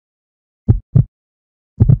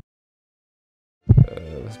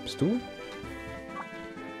Was bist du?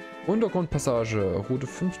 Untergrundpassage, Route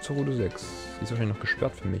 5 zur Route 6. Die ist wahrscheinlich noch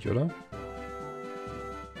gesperrt für mich, oder?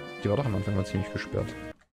 Die war doch am Anfang mal ziemlich gesperrt.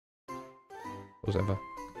 Oder ist einfach...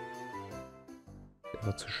 Der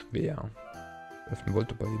war zu schwer. Öffnen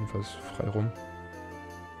wollte aber jedenfalls frei rum.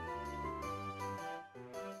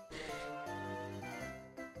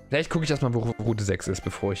 Vielleicht gucke ich erstmal, wo Route 6 ist,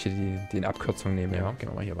 bevor ich hier die Abkürzung nehme. Ja, gehen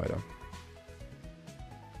wir mal hier weiter.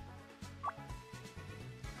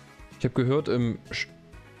 Ich habe gehört, im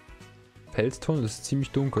Felstunnel ist es ziemlich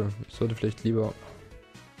dunkel. Ich sollte vielleicht lieber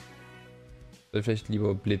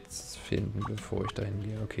Blitz finden, bevor ich dahin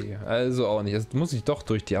gehe. Okay, also auch nicht. Jetzt muss ich doch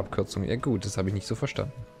durch die Abkürzung. Ja gut, das habe ich nicht so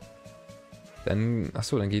verstanden. Dann,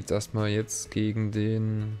 achso, dann geht es erstmal jetzt gegen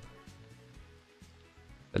den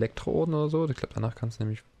Elektroorden oder so. Ich glaube, danach kannst du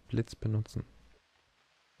nämlich Blitz benutzen.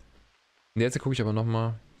 Und jetzt gucke ich aber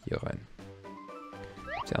nochmal hier rein.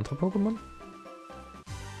 Gibt es hier andere Pokémon?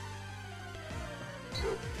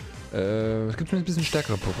 Es gibt ein bisschen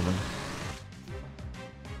stärkere Pokémon.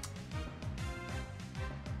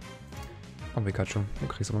 Oh, Pikachu. Du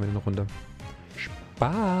kriegst aber wieder eine Runde.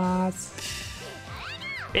 Spaß!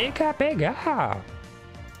 Pika, Pika!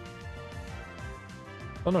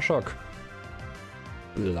 Donnerschock.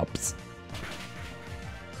 Laps.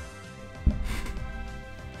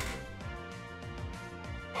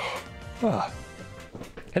 Ah.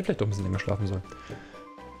 Hätte vielleicht doch ein bisschen länger schlafen sollen.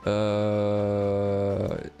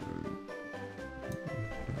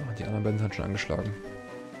 Die anderen beiden sind schon angeschlagen.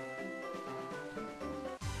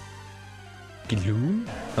 Gloom?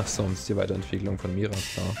 Ach sonst die Weiterentwicklung von Mira,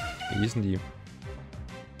 klar. Wie hießen die?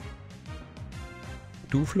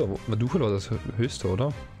 Duflo war das höchste,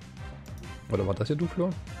 oder? Oder war das hier Duflo?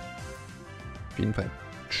 Auf jeden Fall.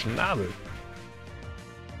 Schnabel.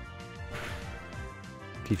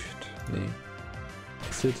 Gift. Nee.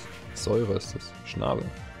 Acid. Säure ist das. Schnabel.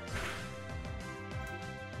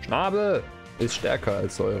 Schnabel ist stärker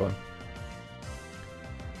als Säure.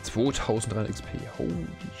 2300 XP. Holy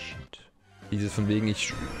shit. Dieses von wegen,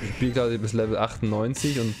 ich spiele gerade bis Level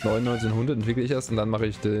 98 und 99 und 100 entwickle ich erst und dann mache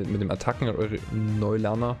ich mit dem Attacken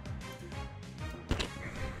Neulerner.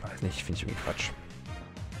 Weiß nicht, finde ich irgendwie Quatsch.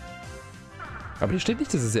 Aber hier steht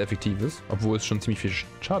nicht, dass es sehr effektiv ist, obwohl es schon ziemlich viel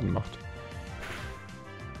Schaden macht.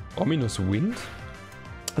 Ominous Wind?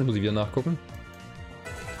 Das muss ich wieder nachgucken.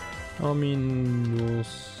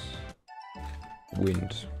 Ominous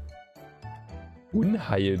Wind.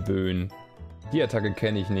 Unheilböen. Die Attacke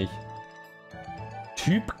kenne ich nicht.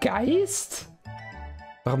 Typ Geist?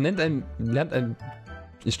 Warum lernt ein...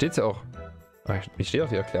 Hier steht's ja auch. Hier steht auch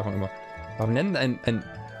die Erklärung immer. Warum nennt ein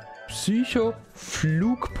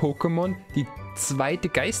Psycho-Flug-Pokémon die zweite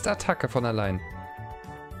Geistattacke von allein?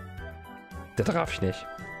 Das traf ich nicht.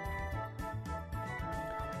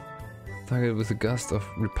 Target with a gust of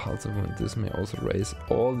repulsive and this may also raise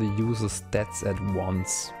all the user's stats at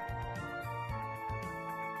once.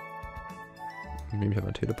 Nehme ich aber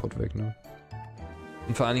einen Teleport weg, ne?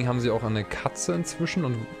 Und vor allen Dingen haben sie auch eine Katze inzwischen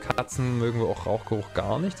und Katzen mögen wir auch Rauchgeruch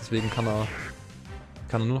gar nicht, deswegen kann er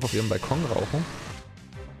nur noch auf ihrem Balkon rauchen.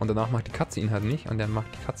 Und danach mag die Katze ihn halt nicht und der mag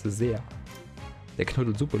die Katze sehr. Der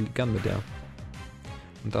knuddelt super gern mit der.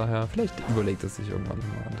 Und daher, vielleicht überlegt es sich irgendwann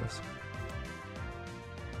mal anders.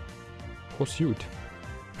 Pursuit.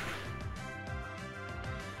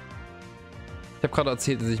 Ich habe gerade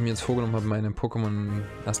erzählt, dass ich mir jetzt vorgenommen habe, meine Pokémon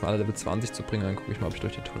erstmal alle Level 20 zu bringen, dann gucke ich mal, ob ich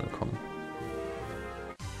durch die Tunnel komme.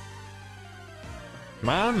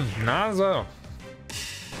 Mann, Nase!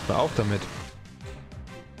 Hör auf damit.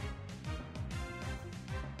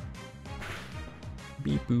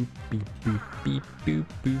 Beep, boop, beep, boop, beep, boop,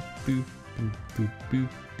 boop, boop, boop, boop,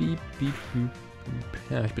 beep, beep, boop, boop.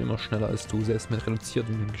 Ja, ich bin immer schneller als du, selbst mit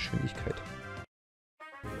reduzierter Geschwindigkeit.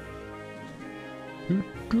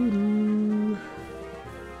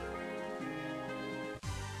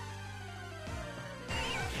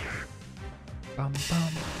 Bam,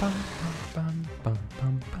 bam, bam, bam, bam,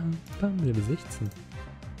 bam, bam, bam, Level 16.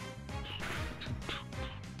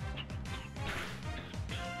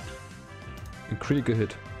 Ein Critical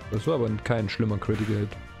Hit. Das war aber kein schlimmer Critical Hit.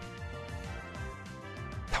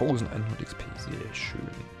 1100 XP, sehr schön.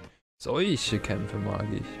 Solche Kämpfe mag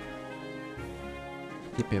ich.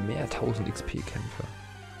 Gib mir mehr 1000 XP Kämpfe.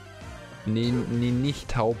 Nee, nicht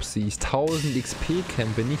Taubsies. 1000 XP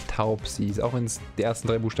Kämpfe, nicht Taubsies. Auch wenn es die ersten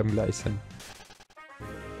 3 Buchstaben gleich sind.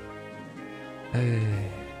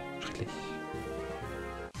 Schrecklich.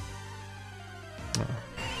 Ja.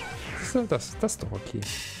 Das ist doch okay.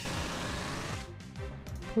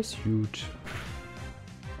 Pursuit.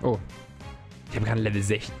 Oh. Ich habe keinen Level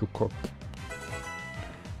 16 bekommen.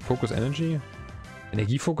 Focus Energy?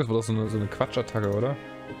 Energiefokus war doch so eine Quatschattacke, oder?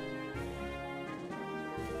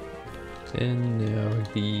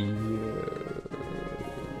 Energie.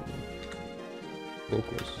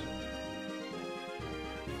 Fokus.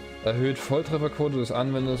 Erhöht Volltrefferquote des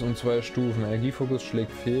Anwenders um 2 Stufen. Energiefokus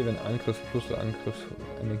schlägt fehl, wenn Angriff plus der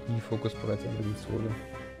Energiefokus bereits eingesetzt wurde.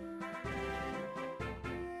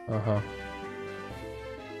 Aha.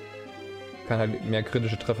 Kann halt mehr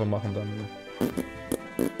kritische Treffer machen dann.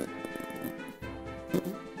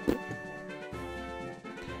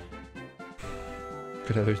 Ich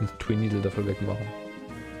würde natürlich einen Twin Needle dafür wegmachen.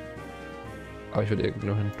 Aber ich würde irgendwie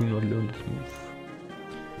noch einen Do Not Learn this Move.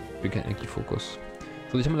 Ich will keinen Energiefokus.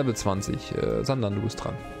 So, ich habe Level 20. Sandan, du bist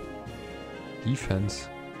dran. Defense.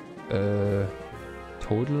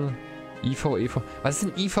 Total. IV, EV. Was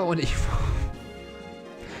ist denn IV und EV?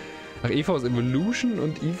 Ach, EV ist Evolution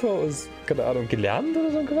und IV ist, keine Ahnung, gelernt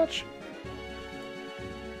oder so ein Quatsch?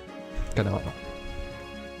 Keine Ahnung.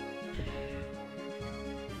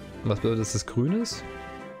 Was bedeutet, dass das grün ist?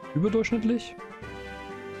 Überdurchschnittlich?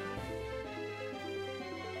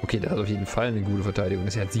 Okay, der hat auf jeden Fall eine gute Verteidigung.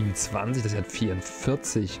 Das hier hat 27, das hier hat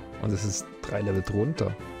 44. Und das ist 3 Level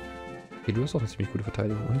drunter. Okay, du hast auch eine ziemlich gute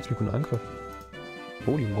Verteidigung und einen ziemlich guten Angriff.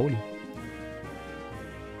 Holy moly.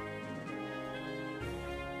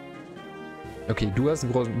 Okay, du hast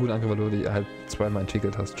einen guten Angriff, weil du die halt zweimal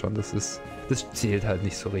entwickelt hast schon. Das zählt halt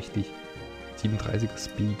nicht so richtig. 37er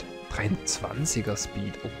Speed. 23er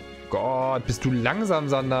Speed. Oh Gott, bist du langsam,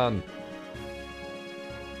 Sandan.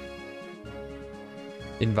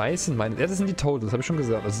 In weißen meinen. Ja, das sind die Totals, das habe ich schon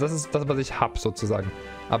gesagt. Also das ist das, was ich habe sozusagen.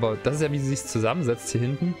 Aber das ist ja, wie sie sich zusammensetzt hier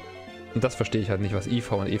hinten. Und das verstehe ich halt nicht, was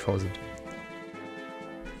IV und EV sind.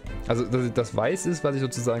 Also, dass das Weiß ist, was ich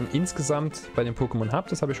sozusagen insgesamt bei den Pokémon habe,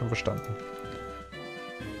 das habe ich schon verstanden.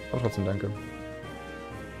 Aber trotzdem danke.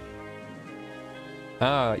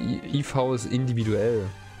 Ah, IV ist individuell.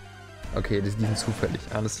 Okay, die sind zufällig.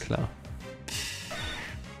 Alles klar.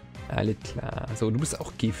 Alles klar. So, du bist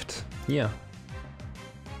auch Gift. Hier.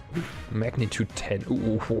 Magnitude 10.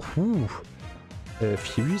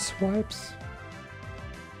 Fury Swipes?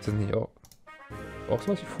 Ist das nicht auch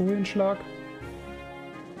sowas wie Furienschlag?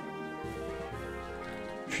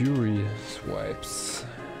 Fury Swipes.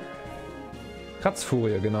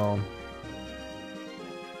 Kratzfurie, genau.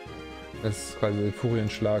 Das ist quasi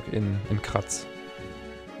Furienschlag in Kratz.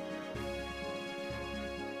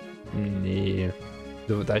 Nee.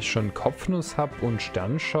 So, da ich schon Kopfnuss habe und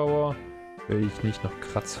Sternschauer, will ich nicht noch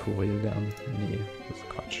Kratzfurie lernen. Nee, das ist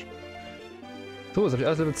Quatsch. So, jetzt habe ich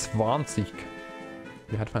alles Level 20.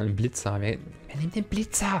 Wer hat mal einen Blitzer? Wer nimmt den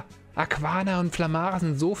Blitzer? Aquana und Flamara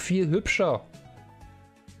sind so viel hübscher.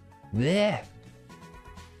 Bäh.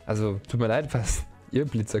 Also, tut mir leid, was ihr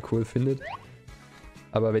Blitzer cool findet.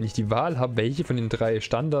 Aber wenn ich die Wahl habe, welche von den 3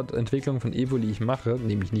 Standardentwicklungen von Evoli ich mache,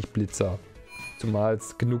 nehme ich nicht Blitzer. Zumal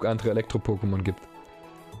es genug andere Elektro-Pokémon gibt.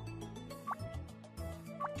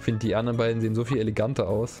 Ich finde, die anderen beiden sehen so viel eleganter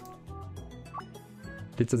aus.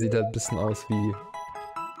 Blitzer sieht halt ein bisschen aus wie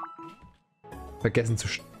vergessen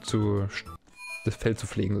das Feld zu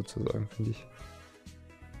pflegen sozusagen, finde ich.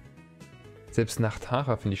 Selbst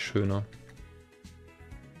Nachtara finde ich schöner.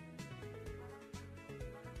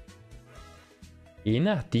 Je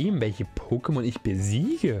nachdem, welche Pokémon ich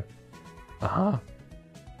besiege. Aha.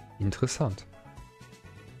 Interessant.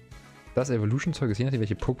 Das Evolution-Zeug ist je nachdem,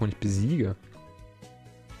 welche Pokémon ich besiege.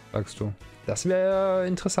 Sagst du. Das wäre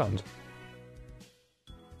interessant.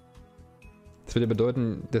 Das würde ja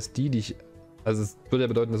bedeuten, dass die ich... Also es würde ja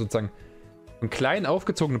bedeuten, dass sozusagen von klein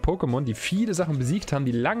aufgezogene Pokémon, die viele Sachen besiegt haben,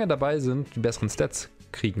 die lange dabei sind, die besseren Stats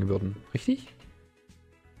kriegen würden. Richtig?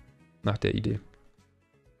 Nach der Idee.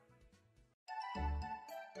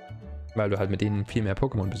 Weil du halt mit denen viel mehr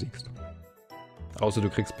Pokémon besiegst. Außer du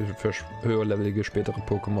kriegst für höherlevelige spätere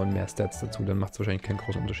Pokémon mehr Stats dazu, dann macht es wahrscheinlich keinen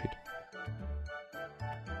großen Unterschied.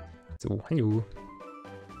 So, hallo.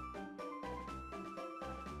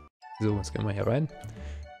 So, jetzt gehen wir hier rein.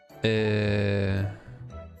 Bei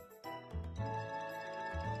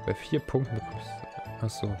 4 Punkten bekommst du...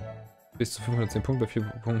 Achso. Bis zu 510 Punkten, bei 4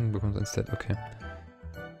 Punkten bekommst du ein Stat, okay.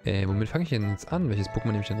 Womit fange ich denn jetzt an? Welches Pokémon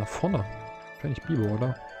nehme ich denn nach vorne? Wahrscheinlich Bibo,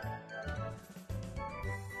 oder?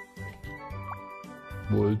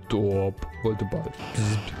 Voltoball.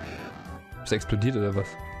 Ist explodiert oder was?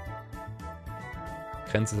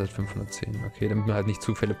 Grenze ist halt 510. Okay, damit man halt nicht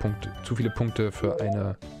zu viele Punkte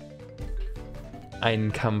für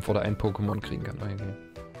einen Kampf oder ein Pokémon kriegen kann. Okay.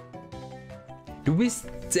 Du bist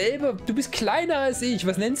kleiner als ich.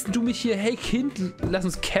 Was nennst du mich hier? Hey Kind, lass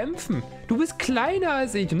uns kämpfen. Du bist kleiner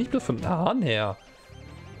als ich und nicht bloß von Haaren her.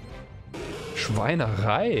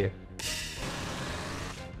 Schweinerei.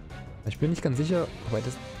 Ich bin nicht ganz sicher, aber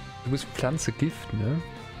du bist Pflanze Gift, ne?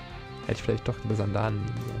 Hätte ich vielleicht doch lieber Sandalen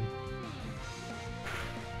nehmen sollen.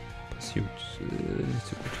 Pursuit. Nicht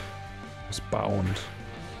so gut. Muss Bound.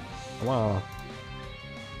 Wow.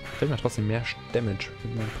 Ich hätte mir trotzdem mehr Damage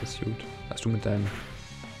mit meinem Pursuit. Als du mit deinem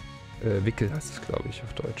Wickel heißt es, glaube ich,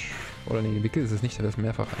 auf Deutsch. Oder nee, Wickel ist es nicht, das ist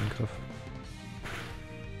Mehrfachangriff.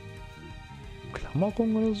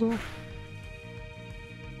 Klammerung oder so?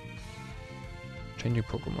 Changing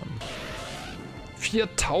Pokémon.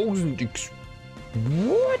 4000 X.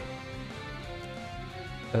 What?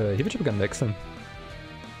 Hier würde ich aber gerne wechseln.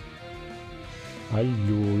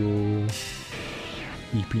 Hallo.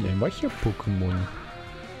 Ich bin ein Wasser-Pokémon.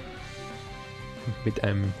 Mit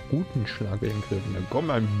einem guten Schlagangriff. Dann kommt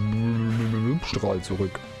ein Strahl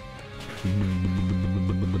zurück.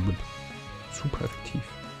 Super effektiv.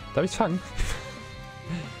 Darf ich es fangen?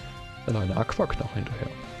 Dann noch eine Aquaknoche hinterher.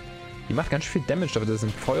 Die macht ganz viel Damage, aber das ein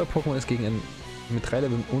Feuer-Pokémon ist gegen ein mit 3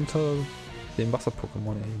 Leveln unter dem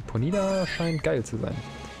Wasser-Pokémon. Ponida scheint geil zu sein.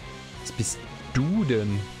 Was bist du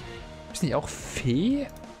denn? Bist du nicht auch Fee?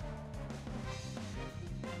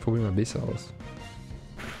 Probieren wir besser aus.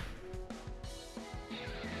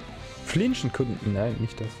 Flinchen konnten. Nein,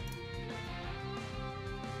 nicht das.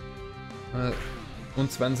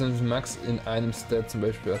 Und 20 Max in einem Stat, zum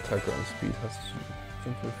Beispiel Attacke und Speed, hast du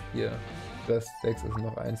 5 oder 4. Das 6 ist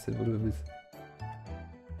noch 1, wo du bist.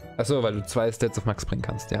 Achso, weil du 2 Stats auf Max bringen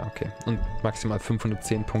kannst. Ja, okay. Und maximal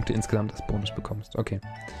 510 Punkte insgesamt als Bonus bekommst. Okay.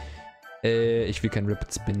 Ich will kein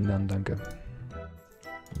Rapid Spin dann, danke.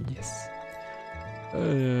 Yes.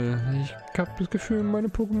 Ich hab das Gefühl, meine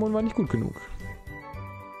Pokémon waren nicht gut genug.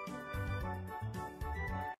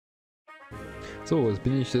 So, jetzt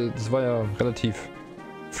bin ich, das war ja relativ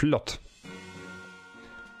flott.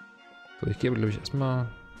 So, ich gebe, glaube ich, erstmal,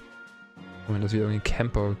 wenn das wieder ein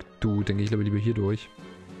Camper du, denke ich, glaube lieber hier durch.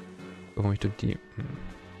 Warum ich dort die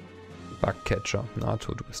Bugcatcher.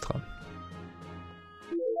 Nato, du bist dran.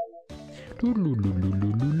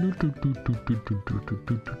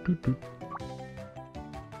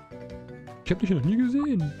 Ich habe dich noch nie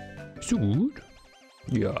gesehen. Bist du gut?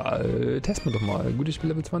 Ja, testen wir doch mal. Gut, dass ich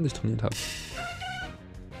Level 20 trainiert habe.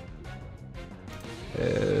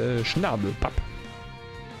 Schnabelpapp.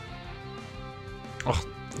 Ach,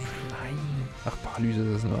 nein. Ach, Paralyse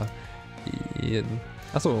ist das nur.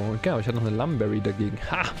 Achso, genau, ich hatte noch eine Lumberry dagegen.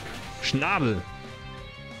 Ha! Schnabel!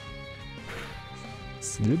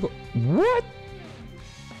 Silber. What?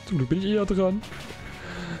 Zum Glück bin ich eher dran.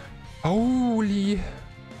 Holy.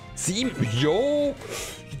 7. Yo!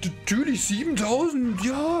 Natürlich 7000.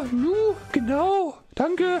 Ja, nu, genau.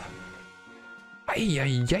 Danke.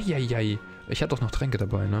 Eieieiei. Ich hatte doch noch Tränke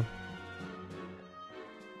dabei, ne?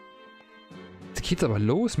 Jetzt geht's aber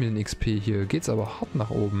los mit den XP hier. Geht's aber hart nach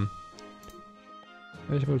oben.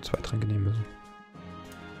 Ich würde 2 Tränke nehmen müssen.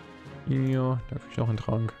 Ja, da krieg ich noch einen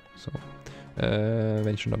Trank. So.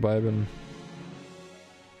 Wenn ich schon dabei bin.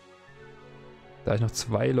 Da ich noch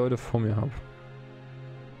 2 Leute vor mir habe.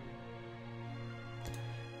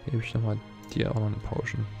 Gebe ich nochmal dir auch noch eine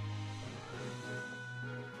Potion.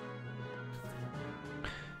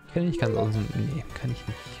 Kann ich ganz außen. Nee, kann ich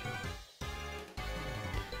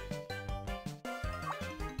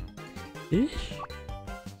nicht. Ich?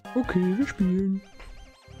 Okay, wir spielen.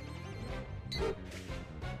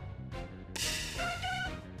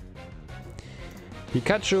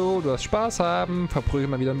 Pikachu, du hast Spaß haben. Verprügel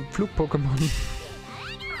mal wieder ein Flug-Pokémon.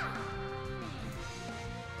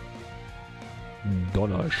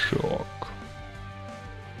 Donnerschock.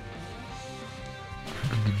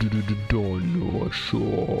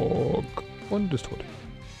 Donnerschock. Und ist tot.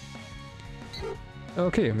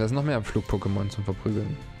 Okay, da sind noch mehr Flug-Pokémon zum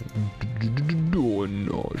Verprügeln.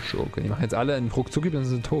 Donnerschock. Die machen jetzt alle einen Ruckzuck, dann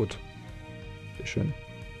sind sie tot. Sehr schön.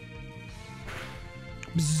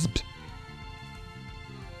 Bzzzt.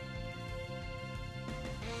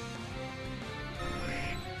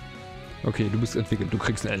 Okay, du bist entwickelt. Du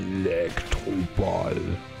kriegst einen Elektroball.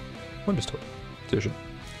 Und bist tot. Sehr schön.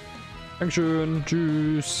 Dankeschön.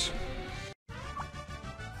 Tschüss.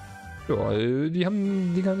 Ja, die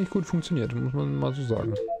haben nicht gut funktioniert, muss man mal so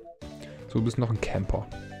sagen. So, du bist noch ein Camper.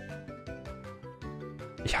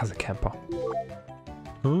 Ich hasse Camper.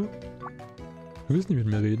 Hä? Du willst nicht mit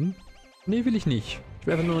mir reden? Nee, will ich nicht. Ich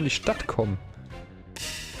will einfach nur in die Stadt kommen.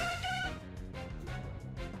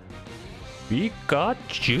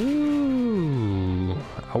 Pikachu!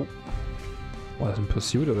 Au. War das ein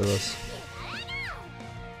Pursuit oder was?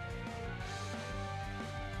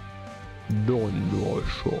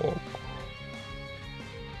 Donnerschock.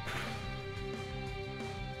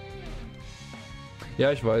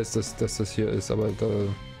 Ja, ich weiß, dass das hier ist, aber da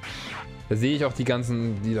sehe ich auch die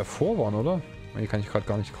ganzen, die davor waren, oder? Hier kann ich gerade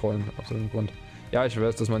gar nicht scrollen, aus irgendeinem Grund. Ja, ich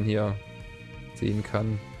weiß, dass man hier sehen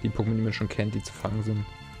kann, die Pokémon, die man schon kennt, die zu fangen sind.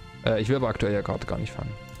 Ich will aber aktuell ja gerade gar nicht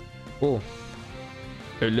fangen. Oh.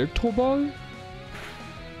 Elektroball?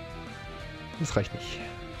 Das reicht nicht.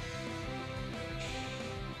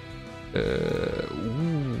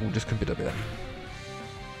 Das könnte bitter werden.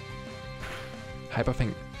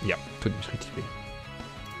 Hyperfang. Ja, tut mich richtig weh.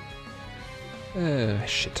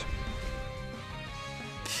 Shit.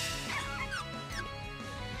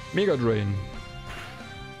 Mega Drain.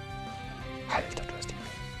 Alter, du hast die.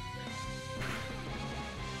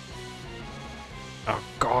 Oh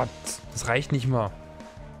Gott, das reicht nicht mal.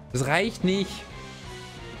 Das reicht nicht.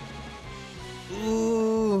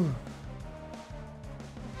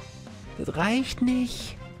 Das reicht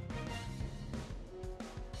nicht.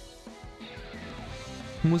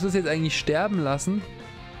 Ich muss es jetzt eigentlich sterben lassen.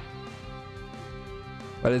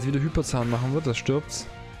 Weil er jetzt wieder Hyperzahn machen wird, das stirbt's.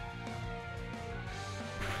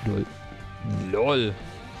 Lol. LOL.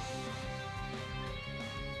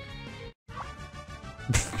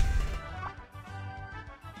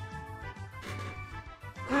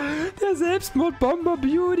 Der Selbstmordbomber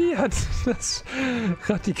Beauty hat das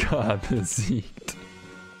radikal besiegt.